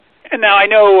Now, I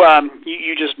know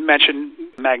you just mentioned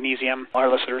magnesium.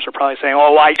 Our listeners are probably saying,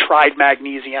 oh, I tried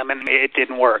magnesium and it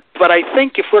didn't work. But I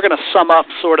think if we're going to sum up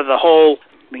sort of the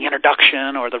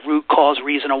introduction or the root cause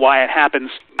reason of why it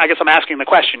happens, I guess I'm asking the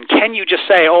question, can you just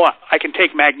say, oh, I can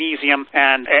take magnesium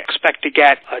and expect to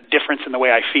get a difference in the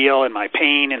way I feel, in my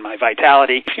pain, in my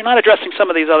vitality, if you're not addressing some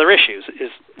of these other issues?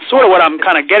 Is sort of what I'm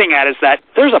kind of getting at is that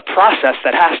there's a process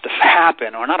that has to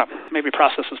happen, or maybe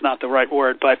process is not the right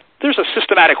word, but there's a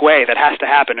systematic way that has to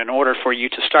happen in order for you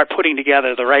to start putting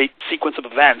together the right sequence of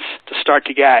events to start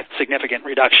to get significant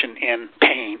reduction in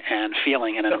pain and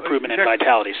feeling and an improvement in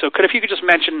vitality. So if you could just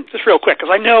mention, just real quick,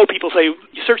 because I know people say,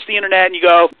 you search the internet and you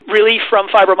go, relief from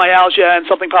fibromyalgia, and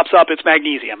something pops up, it's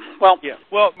magnesium. Well,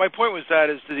 my point was that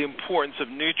is the importance of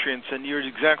nutrients, and you're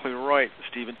exactly right,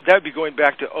 Stephen. That would be going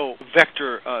back to,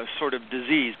 vector sort of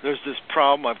disease. There's this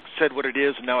problem, I've said what it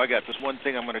is, and now I got this one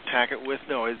thing I'm going to attack it with.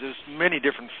 No, there's many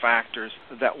different factors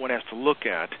that one has to look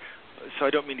at. So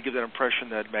I don't mean to give that impression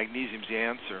that magnesium's the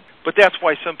answer. But that's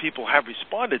why some people have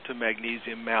responded to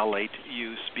magnesium malate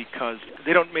use, because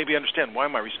they don't maybe understand, why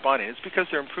am I responding? It's because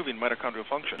they're improving mitochondrial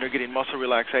function. They're getting muscle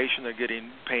relaxation, they're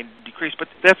getting pain decrease, but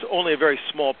that's only a very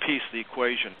small piece of the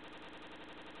equation.